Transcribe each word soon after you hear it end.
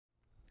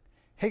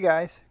Hey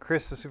guys,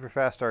 Chris the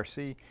Superfast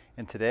RC,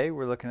 and today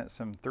we're looking at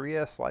some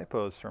 3S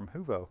Lipos from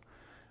Hoovo.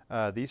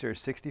 These are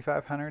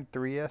 6500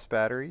 3S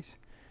batteries,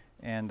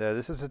 and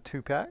this is a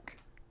 2-pack.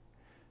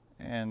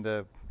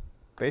 And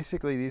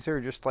basically these are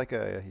just like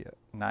a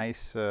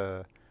nice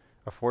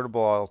affordable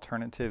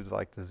alternative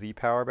like the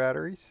Z-Power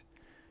batteries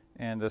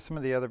and some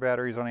of the other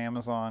batteries on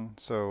Amazon.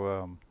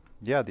 So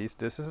yeah,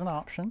 this is an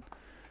option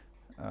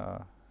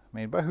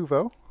made by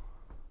Hoovo,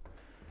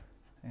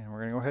 and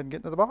we're going to go ahead and get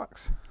into the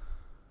box.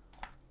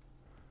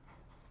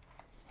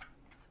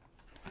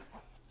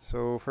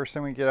 So first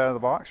thing we get out of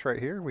the box right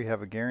here, we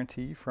have a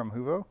guarantee from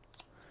Hoovo.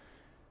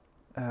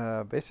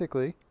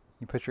 Basically,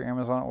 you put your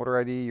Amazon order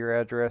ID, your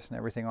address, and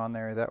everything on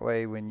there. That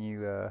way when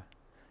you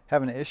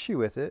have an issue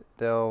with it,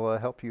 they'll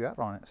help you out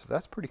on it. So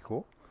that's pretty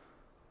cool.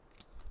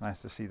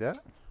 Nice to see that.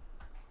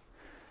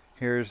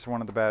 Here's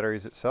one of the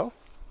batteries itself.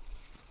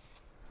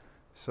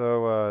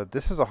 So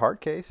this is a hard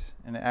case,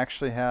 and it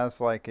actually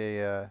has like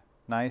a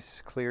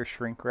nice clear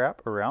shrink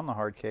wrap around the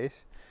hard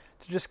case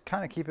to just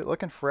kind of keep it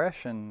looking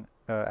fresh and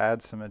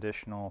add some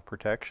additional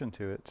protection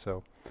to it.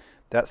 So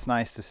that's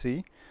nice to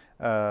see.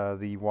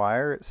 The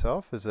wire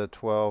itself is a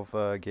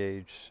 12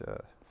 gauge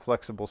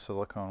flexible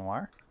silicone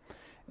wire,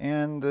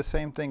 and the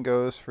same thing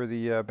goes for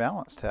the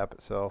balance tap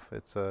itself.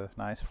 It's a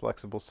nice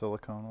flexible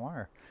silicone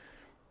wire,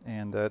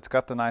 and it's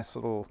got the nice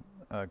little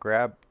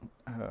grab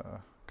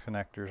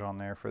connectors on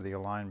there for the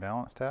align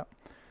balance tap,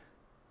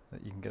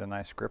 that you can get a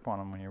nice grip on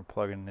them when you're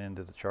plugging it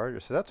into the charger.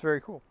 So that's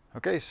very cool.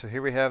 Okay, so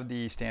here we have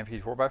the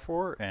Stampede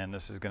 4x4, and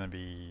this is going to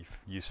be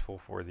useful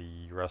for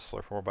the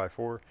Wrestler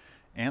 4x4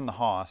 and the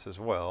Haas as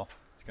well.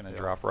 It's going to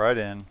drop right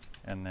in,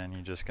 and then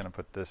you're just going to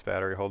put this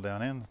battery hold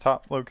down in the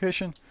top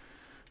location,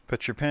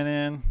 put your pin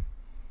in,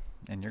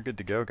 and you're good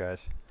to go,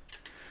 guys.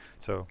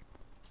 So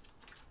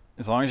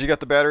as long as you got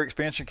the battery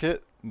expansion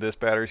kit, this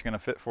battery is going to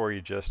fit for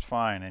you just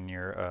fine in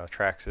your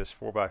Traxxas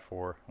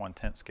 4x4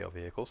 1/10 scale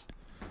vehicles.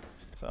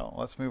 So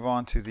let's move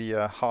on to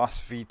the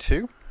Haas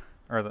V2,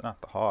 or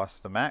not the Haas,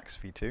 the Max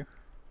V2.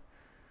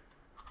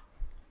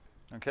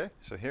 Okay,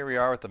 so here we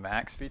are with the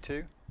Max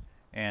V2,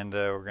 and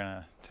we're going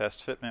to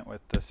test fitment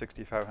with the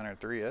 6500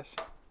 3S.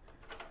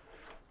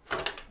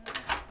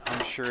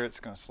 I'm sure it's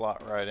going to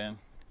slot right in.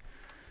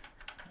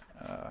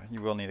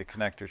 You will need a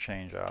connector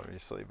change,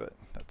 obviously, but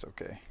that's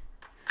okay.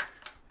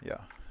 Yeah,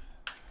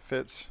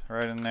 fits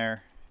right in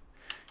there.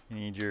 You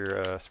need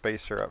your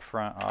spacer up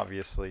front,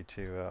 obviously,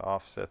 to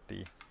offset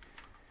the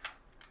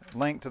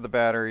length of the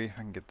battery. If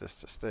I can get this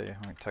to stay,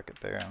 let me tuck it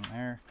there and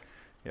there.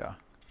 Yeah,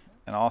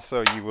 and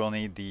also you will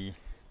need the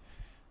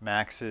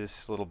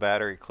Max's little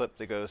battery clip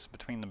that goes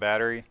between the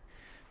battery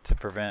to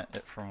prevent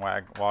it from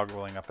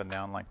woggling up and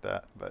down like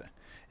that. But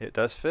it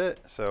does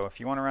fit, so if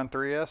you want to run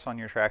 3S on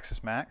your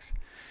Traxxas Max,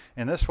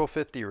 and this will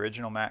fit the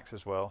original Max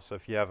as well, so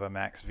if you have a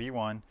Max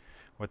V1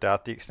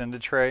 without the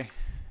extended tray,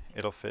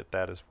 it'll fit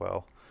that as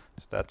well.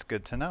 So that's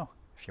good to know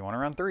if you want to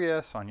run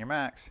 3S on your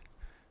Max.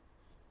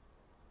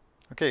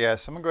 Okay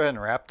guys, so I'm going to go ahead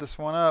and wrap this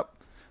one up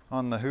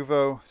on the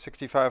Hoovo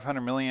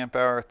 6500 milliamp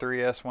hour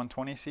 3S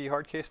 120C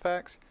hard case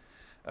packs.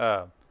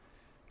 I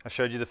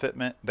showed you the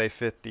fitment. They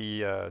fit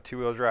the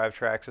two-wheel drive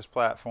Traxxas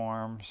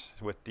platforms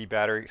with the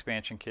battery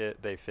expansion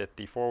kit. They fit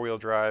the four-wheel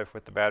drive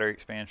with the battery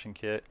expansion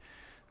kit.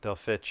 They'll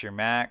fit your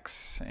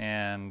Max,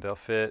 and they'll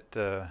fit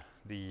I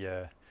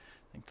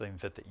think they'll even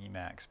fit the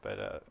E-Max,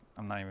 but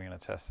I'm not even going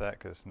to test that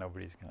because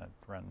nobody's going to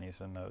run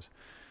these in those.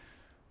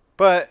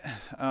 But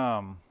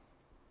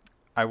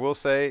I will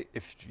say,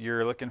 if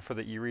you're looking for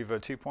the eRevo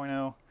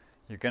 2.0,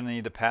 you're going to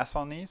need to pass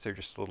on these. They're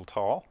just a little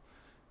tall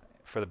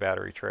for the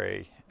battery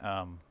tray.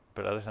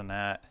 But other than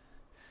that,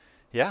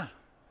 yeah,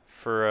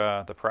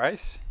 for the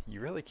price,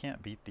 you really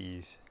can't beat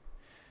these.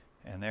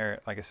 And they're,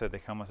 like I said, they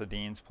come with a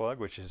Dean's plug,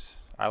 which is,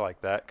 I like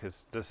that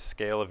because this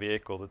scale of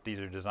vehicle that these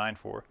are designed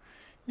for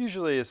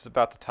usually is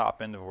about the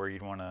top end of where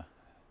you'd want to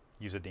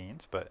use a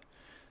Dean's, but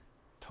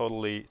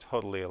totally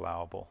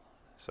allowable.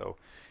 So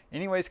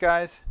anyways,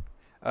 guys,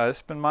 this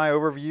has been my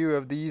overview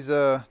of these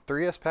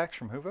 3S packs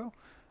from Hoovo.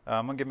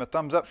 I'm going to give them a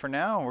thumbs up for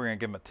now, and we're going to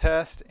give them a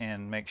test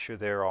and make sure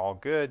they're all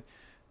good.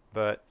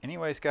 But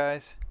anyways,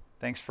 guys,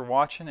 thanks for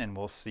watching, and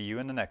we'll see you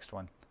in the next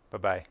one.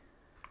 Bye-bye.